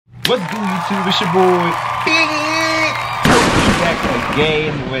What's good, YouTube? It's your boy back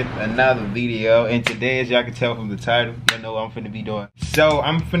again with another video, and today, as y'all can tell from the title, you know what I'm finna be doing. So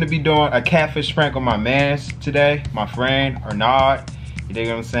I'm finna be doing a catfish prank on my mans today, my friend Arnaud. You dig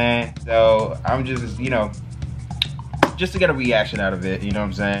what I'm saying? So I'm just, you know, just to get a reaction out of it. You know what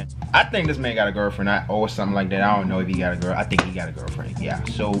I'm saying? I think this man got a girlfriend or something like that. I don't know if he got a girl. I think he got a girlfriend. Yeah.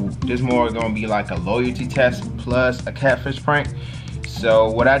 So this more gonna be like a loyalty test plus a catfish prank.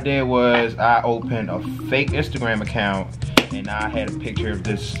 So what I did was I opened a fake Instagram account and I had a picture of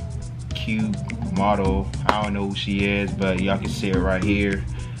this cute model. I don't know who she is, but y'all can see it right here.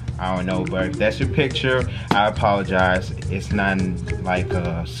 I don't know, but if that's your picture, I apologize. It's not like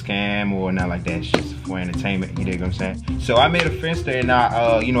a scam or not like that. It's just for entertainment. You dig what I'm saying? So I made a Finsta and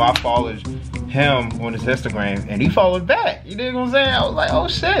I, you know, I followed him on his Instagram and he followed back. You dig what I'm saying? I was like, oh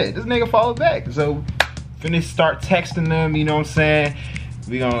shit, this nigga followed back. So finna start texting them. You know what I'm saying?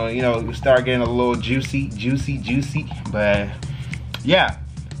 We gonna, you know, start getting a little juicy. But yeah,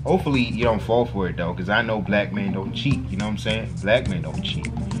 hopefully you don't fall for it though, because I know black men don't cheat. You know what I'm saying? Black men don't cheat.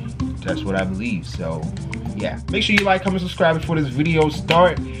 That's what I believe. So yeah, make sure you like, comment, subscribe before this video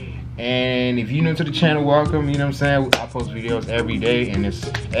start. And if you're new to the channel, welcome. You know what I'm saying? I post videos every day, and it's,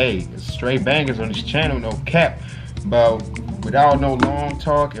 hey, it's straight bangers on this channel, no cap. But without no long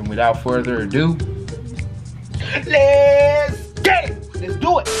talk and without further ado, let's get it. Let's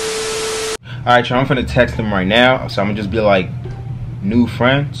do it. Alright, y'all, I'm finna text him right now. So I'm gonna just be like, new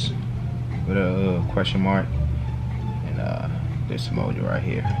friends with a question mark and this emoji right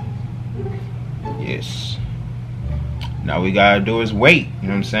here. Yes. Now we gotta do is wait. You know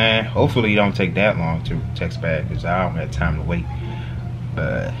what I'm saying? Hopefully it don't take that long to text back, because I don't have time to wait.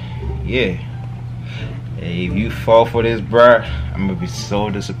 But yeah, hey, if you fall for this, bruh, I'm gonna be so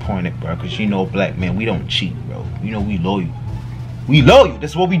disappointed, bruh, because you know black men, we don't cheat, bro. You know we loyal. We loyal.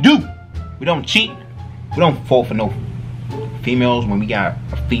 That's what we do. We don't cheat. We don't fall for no females when we got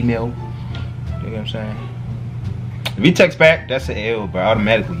a female. You know what I'm saying? If he text back, that's an L, bro.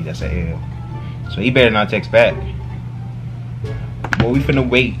 Automatically, that's an L. So he better not text back. But we finna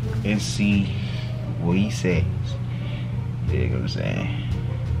wait and see what he says. You know what I'm saying?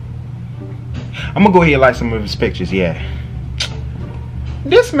 I'm gonna go ahead and like some of his pictures, yeah.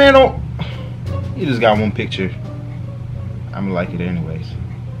 This man don't... He just got one picture. I'm gonna like it anyways.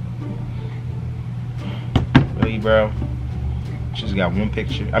 Really, bro? Just got one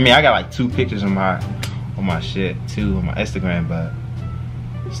picture. I mean, I got like 2 pictures on my shit too, on my Instagram, but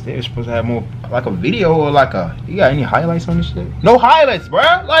still supposed to have more, like a video or like a, you got any highlights on this shit? No highlights,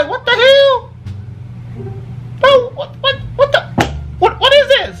 bro. Like, what the hell? Bro, what is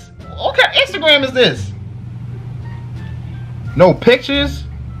this? What kind of Instagram is this? No pictures?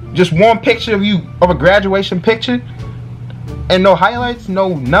 Just one picture of you, of a graduation picture? And no highlights,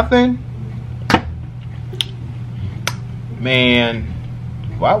 no nothing? Man,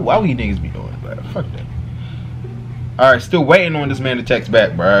 why we niggas be doing it, bro? Fuck that. Alright, still waiting on this man to text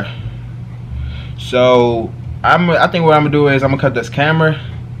back, bro. So I think what I'm gonna do is I'm gonna cut this camera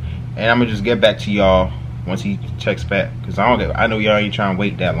and I'm gonna just get back to y'all once he checks back, because I know y'all ain't trying to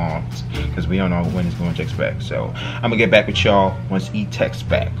wait that long, because we don't know when he's gonna text back. So I'm gonna get back with y'all once he texts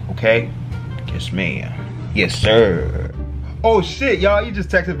back, okay? Yes, ma'am. Yes, sir. Oh shit, y'all, you just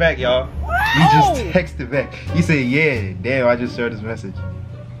texted back, y'all. You just texted back. You said, yeah, damn, I just shared this message.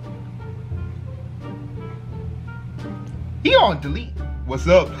 He on delete. What's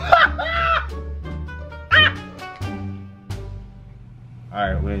up?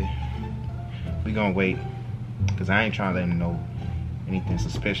 Alright, we gonna wait, because I ain't trying to let him know anything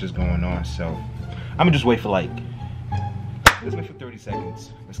suspicious going on. So I'm gonna just wait for like, let's wait for 30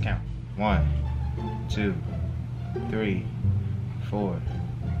 seconds. Let's count. 1, 2, 3, 4,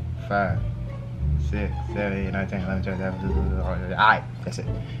 5, 6, 7, 8, 9, 10, 11, 12, 13. Alright, that's it.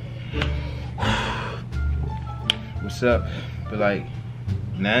 What's up? But like,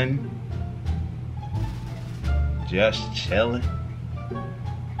 none. Just chilling.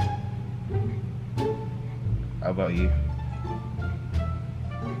 How about you?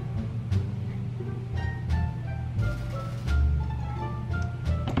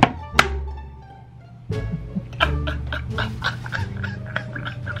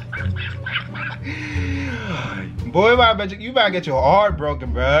 Boy, you better get your heart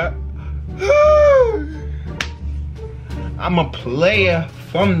broken, bruh. I'm a player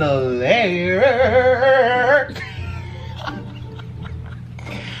from the lair.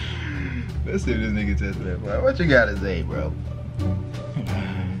 Let's see if this nigga says that, bro. What you gotta say, bro?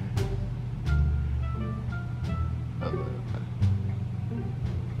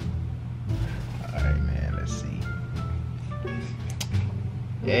 Alright, man, let's see.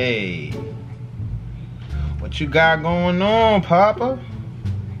 Hey, what you got going on, Papa?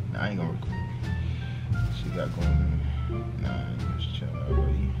 Nah, I ain't gonna record. What you got going on? Nah, just chill out,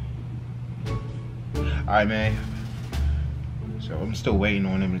 buddy. Alright, man. So I'm still waiting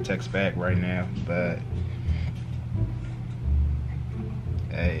on him to text back right now, but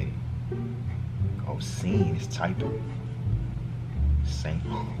hey, oh, scene is title. Same.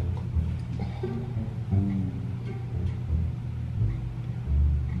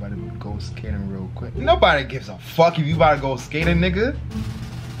 About to go skating real quick. Nobody gives a fuck if you about to go skating, nigga.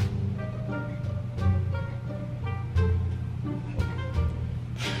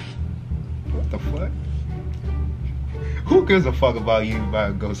 What the fuck? Who gives a fuck about you about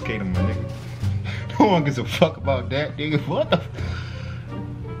to go skating, my nigga? No one gives a fuck about that, nigga. What the?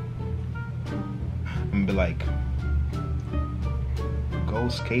 I'm gonna be like, go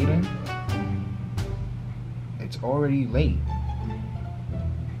skating? It's already late.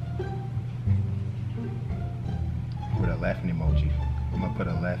 With a laughing emoji. I'm gonna put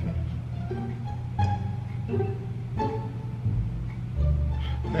a laughing.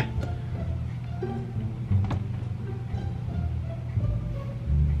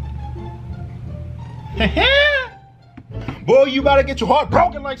 Boy, you about to get your heart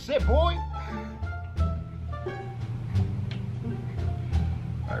broken like shit, boy.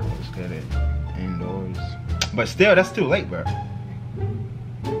 Alright, let's get it indoors. But still, that's too late, bro.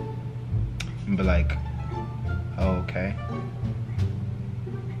 And be like, oh, okay.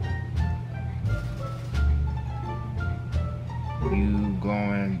 You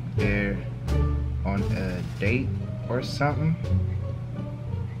going there on a date or something?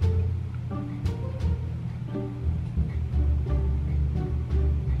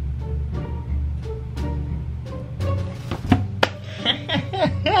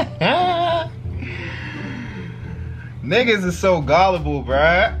 Niggas is so gullible,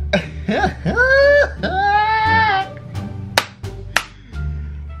 bruh.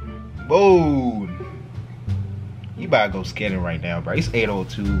 Boom. You about to go skating right now, bro. It's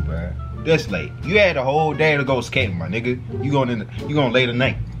 8:02, bro. That's late. You had the whole day to go skating, my nigga. You going late at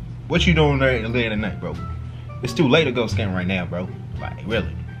night. What you doing late at night, bro? It's too late to go skating right now, bro. Like,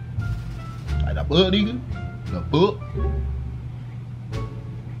 really. Like the butt, nigga. The butt.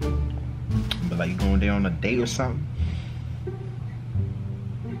 But like you going there on a date or something?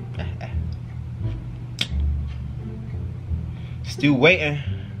 Still waiting.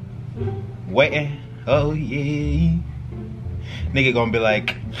 Waiting. Oh yeah. Nigga gonna be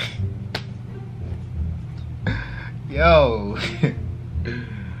like, yo.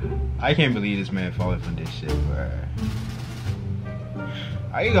 I can't believe this man falling for this shit, bro.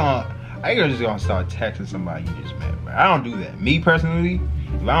 Are you just gonna start texting somebody you just met, bro? I don't do that. Me personally,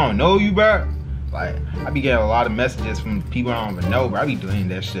 if I don't know you, bro, like I be getting a lot of messages from people I don't even know, bro. I be deleting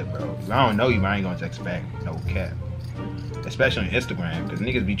that shit, bro. If I don't know you, I ain't gonna text back. No cap. Especially on Instagram, because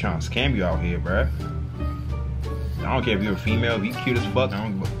niggas be trying to scam you out here, bruh. I don't care if you're a female, if you cute as fuck, I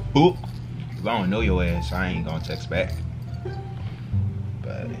don't give a book. If I don't know your ass, I ain't gonna text back.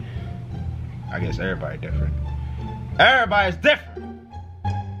 But I guess everybody different. Everybody's different.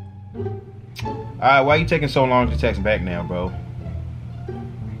 Alright, why you taking so long to text back now, bro?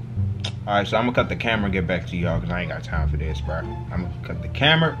 Alright, so I'm gonna cut the camera and get back to y'all, because I ain't got time for this, bro. I'm gonna cut the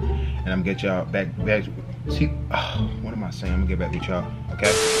camera and I'm gonna get y'all back. See, what am I saying? I'm gonna get back with y'all,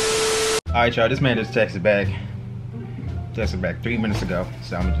 okay? Alright, y'all, this man just texted back. Texted back 3 minutes ago,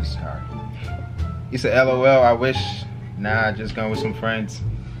 so I'm just, alright. He said, LOL, I wish. Nah, just going with some friends.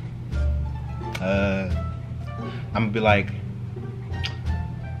 I'm gonna be like,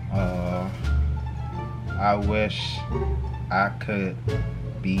 I wish I could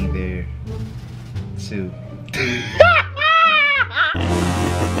be there too.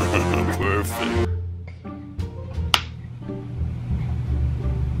 Perfect.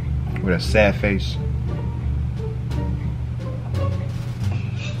 With a sad face.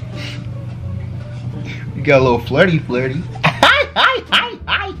 You got a little flirty.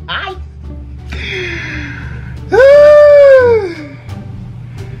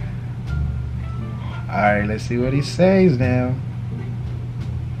 Alright, let's see what he says now.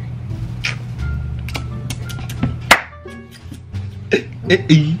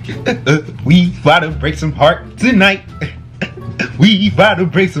 We about to break some heart tonight. We about to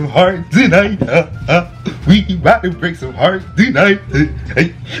break some heart tonight. We about to break some heart tonight.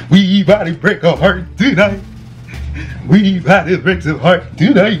 We about to break a heart tonight. We about to break some heart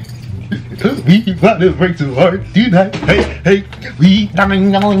tonight. We about to break some heart tonight. Hey, we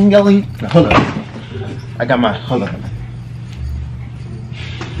yelling. Hold on. I got my, hold on.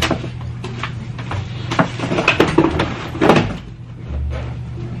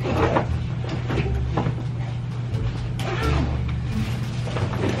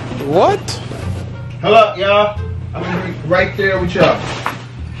 What? Hello, y'all. I'm right there with y'all.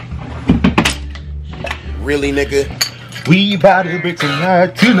 Really, nigga? We bout to break some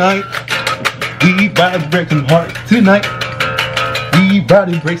heart tonight. We bout to break some heart tonight. We bout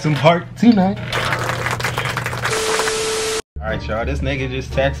to break some heart tonight. Alright, y'all. This nigga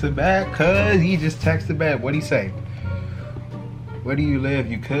just texted back, cuz he just texted back. What'd he say? Where do you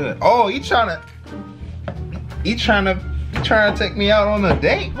live? You could. Oh, he trying to take me out on a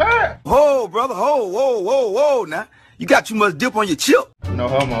date, right? Whoa, brother, whoa, now. You got too much dip on your chip. No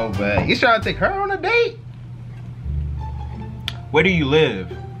homo, but he's trying to take her on a date? Where do you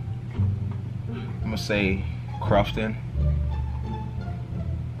live? I'm gonna say Crofton.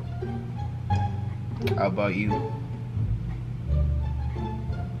 How about you?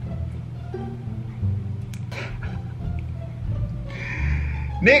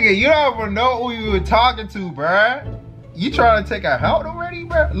 Nigga, you don't even know who you were talking to, bruh. You trying to take her out already,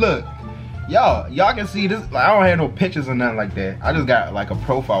 bruh? Look, y'all can see this. Like, I don't have no pictures or nothing like that. I just got like a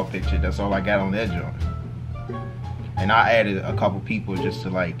profile picture. That's all I got on that joint. And I added a couple people just to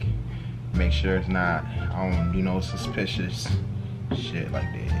like make sure it's not, I don't do no suspicious shit like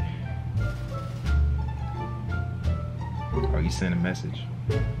that. Oh, you sent a message.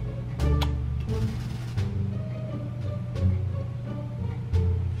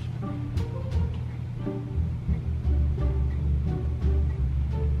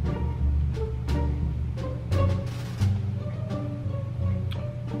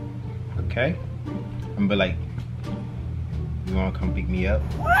 Okay, I'm gonna be like, you wanna come pick me up?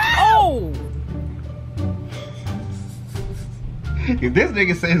 Oh! If this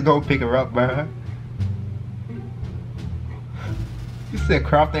nigga says he's gonna pick her up, bro. He said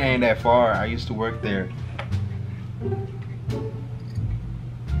Crofton ain't that far. I used to work there.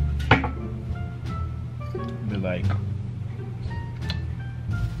 Be like,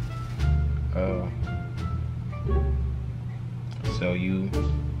 oh, so you.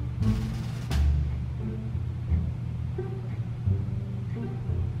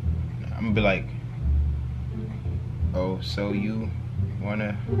 I'm gonna be like, oh, so you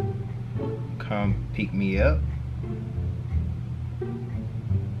wanna come pick me up?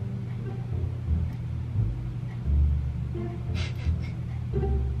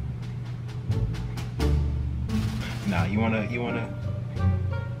 Nah, you wanna so you wanna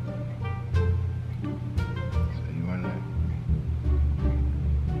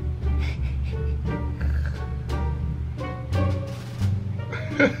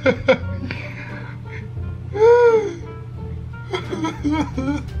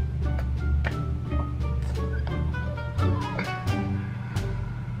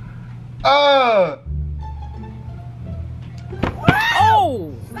Oh!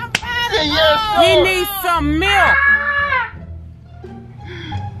 He needs some milk.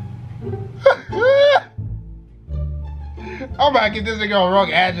 I'm about to get this nigga on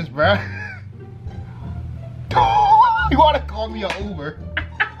wrong address, bro. You wanna call me an Uber?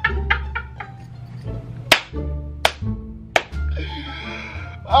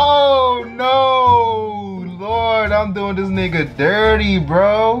 Oh no, Lord, I'm doing this nigga dirty,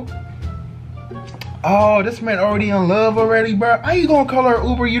 bro. Oh, this man already in love already, bro. How you gonna call her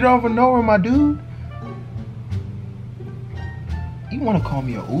Uber? You don't even know her, my dude. You wanna call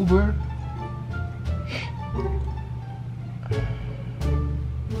me an Uber?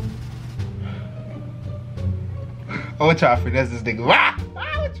 I'm gonna try to finesse this nigga.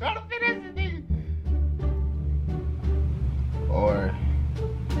 I'm trying to finesse this nigga. Or,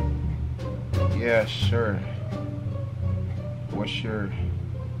 yeah, sure. What's your...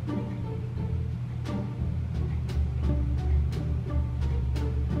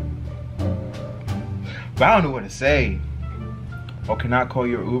 But I don't know what to say. Or can I call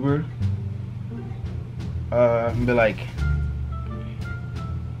your Uber? Be like,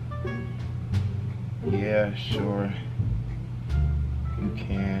 yeah, sure. You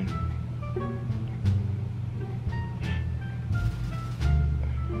can.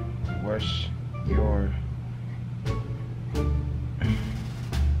 What's your...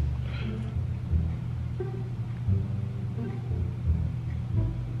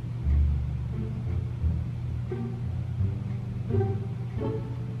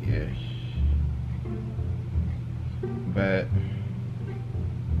 Yeah. But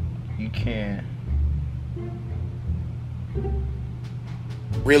you can't.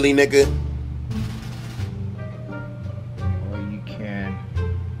 Really, nigga? Or you can.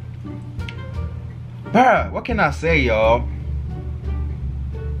 Bruh, what can I say, y'all?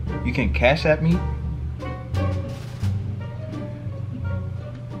 You can cash at me?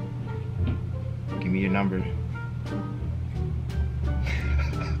 Give me your number.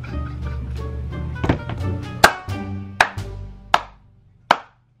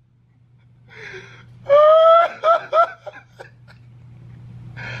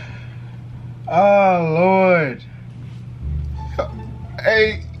 Oh Lord.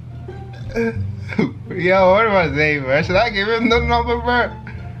 Hey. Yo, what am I saying, bro? Should I give him the number, bro?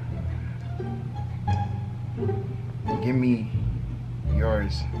 Give me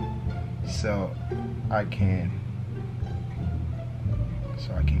yours so I can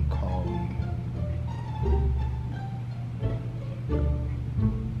call you.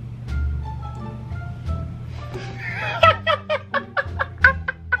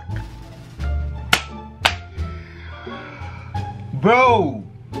 Bro,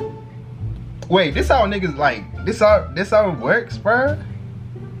 wait, this how niggas like this how it works, bro?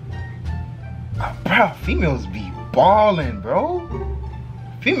 Bro, females be balling, bro.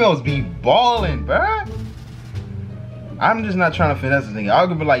 Females be balling, bro. I'm just not trying to finesse this thing. I'll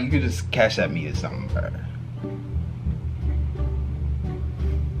be like, you could just cash at me or something, bro.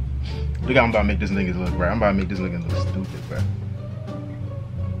 Look, I'm about to make this nigga look, bro. I'm about to make this nigga look stupid, bro.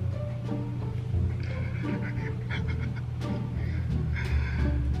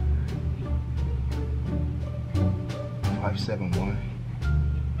 $571. Alright,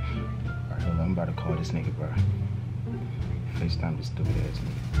 hold on. I'm about to call this nigga, bro. FaceTime this stupid ass nigga.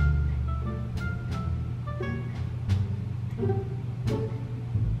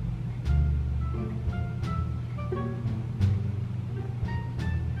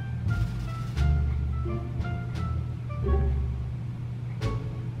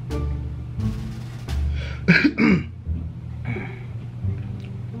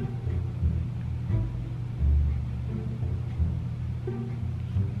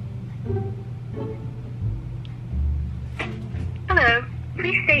 Hello.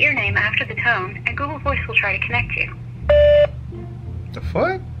 Please state your name after the tone, and Google Voice will try to connect you. The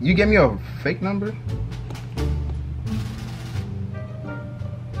fuck? You gave me a fake number?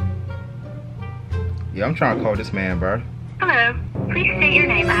 Yeah, I'm trying to call this man, bro. Hello. Please state your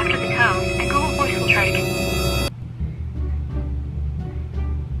name after the tone, and Google Voice will try to connect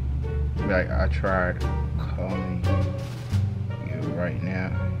you. Like, I tried calling you right now.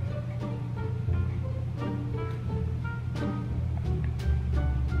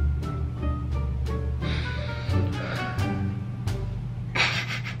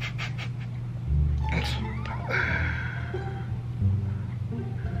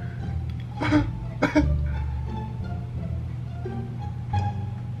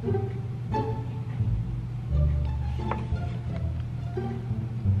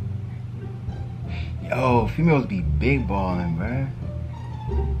 Yo, females be big balling, bruh.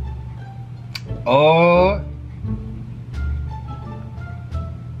 Oh,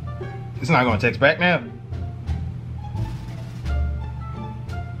 it's not gonna text back now.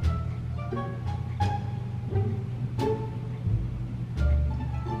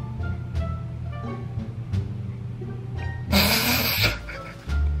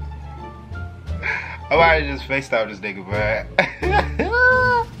 I'm about to just FaceTime this nigga, bruh.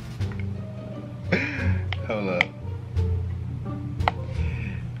 Hold up.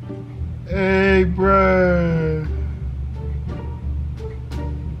 Hey, bruh.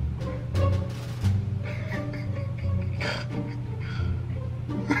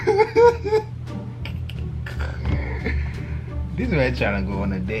 This man trying to go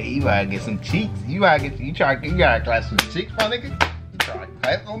on a date. You gotta get some cheeks. You gotta clap some cheeks, my nigga. You trying to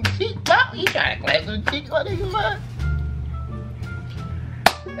clap some cheeks, bro. You trying to clap some cheeks, my nigga, man.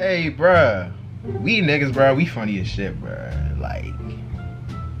 Hey, bruh. We niggas, bro, we funny as shit, bro. Like,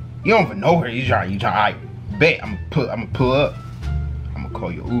 you don't even know her. You try. I bet I'm gonna pull up. I'm gonna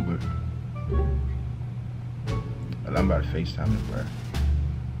call your Uber. Well, I'm about to FaceTime it, bro.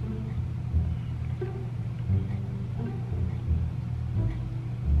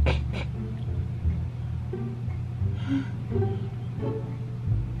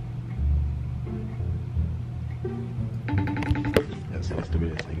 That's the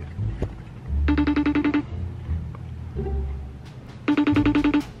best nigga.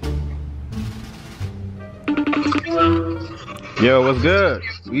 Yo, what's good?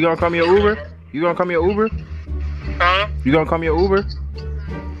 You gonna call me an Uber? You gonna call me an Uber? Huh? You gonna call me an Uber?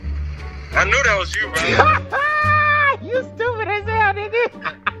 I knew that was you, bro. You stupid as hell,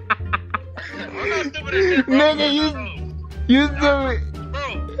 nigga. I'm not stupid as shit, bro. Nigga, you stupid.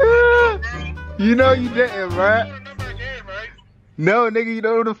 Bro. You know you didn't, bro. You remember the game, right? No, nigga, you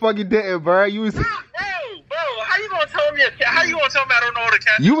know who the fuck you didn't, bro. You was Bro, how you gonna tell me? How you gonna tell me I don't know what a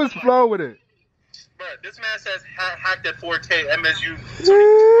cat? you was flowing with it. Bro, this man says hacked at 4K MSU. Bro,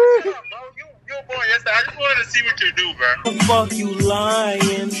 you were born yesterday. I just wanted to see what you do, bro. Fuck you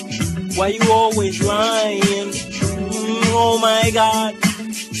lying? Why you always lying? Oh my God!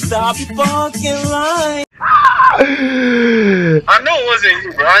 Stop fucking lying! know it wasn't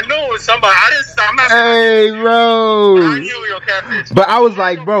you, bro. I knew it was somebody. I'm not. Hey, bro. I knew you were catfish. But I was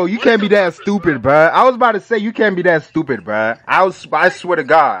like, bro, you can't be that stupid, bro. I was about to say you can't be that stupid, bro. I swear to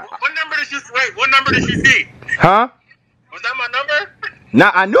God. What number did you see? Huh? Was that my number?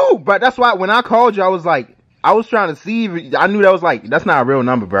 Nah, I knew, but that's why when I called you, I was like, I was trying to see if I knew that was like, that's not a real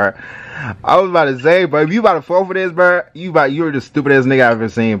number, bro. I was about to say, bro, if you about to fall for this, bro, you're the stupidest nigga I've ever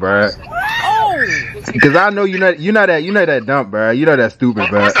seen, bro. Because I know you're not that dumb, bro. You're not that stupid,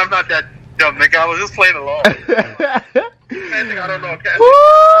 bro. Of course I'm not that dumb, nigga. I was just playing along. I don't know,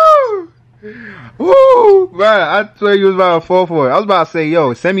 Woo! Woo! Bro, I swear you was about to fall for it. I was about to say,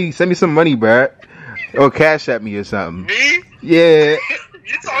 yo, send me some money, bro. Or cash at me or something. Me? Yeah.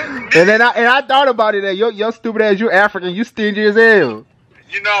 You talking to me? And then I thought about it. That your stupid ass, you African, you stingy as hell.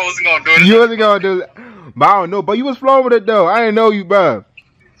 You know I wasn't gonna do it. You wasn't gonna do it. But I don't know. But you was flowing with it though. I didn't know you, bro.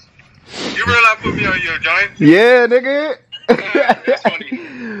 You realize put me on your joint? Yeah, nigga. That's funny.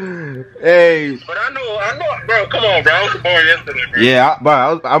 Hey. But I know, bro. Come on, bro. I was born yesterday, bro. Yeah,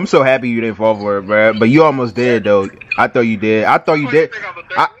 I'm so happy you didn't fall for it, bro. But you almost did though. I thought you did. I thought you did.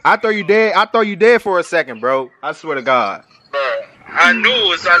 I thought you did. I thought you did for a second, bro. I swear to God. Bro, I knew it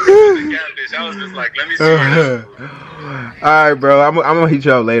was the catfish. I was just like, let me see where this is. Alright, bro. I'm gonna hit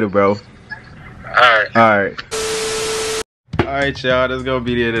you up later, bro. Alright, y'all. That's gonna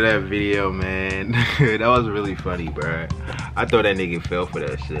be the end of that video, man. That was really funny, bro. I thought that nigga fell for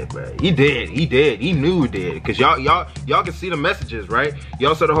that shit, bro. He did. He knew he did. Cause y'all can see the messages, right?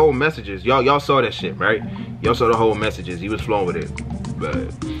 Y'all saw the whole messages. Y'all saw that shit, right? Y'all saw the whole messages. He was flowing with it.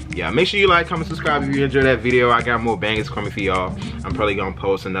 But yeah, make sure you like, comment, subscribe if you enjoyed that video. I got more bangers coming for y'all. I'm probably gonna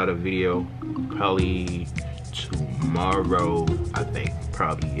post another video probably tomorrow, I think.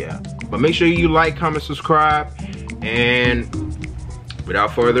 Probably, yeah. But make sure you like, comment, subscribe. And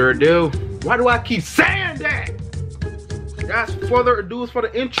without further ado, why do I keep saying that? That's further ado is for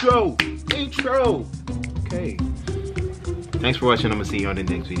the intro. Okay. Thanks for watching. I'm gonna see you on the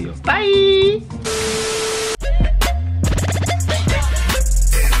next video. Bye.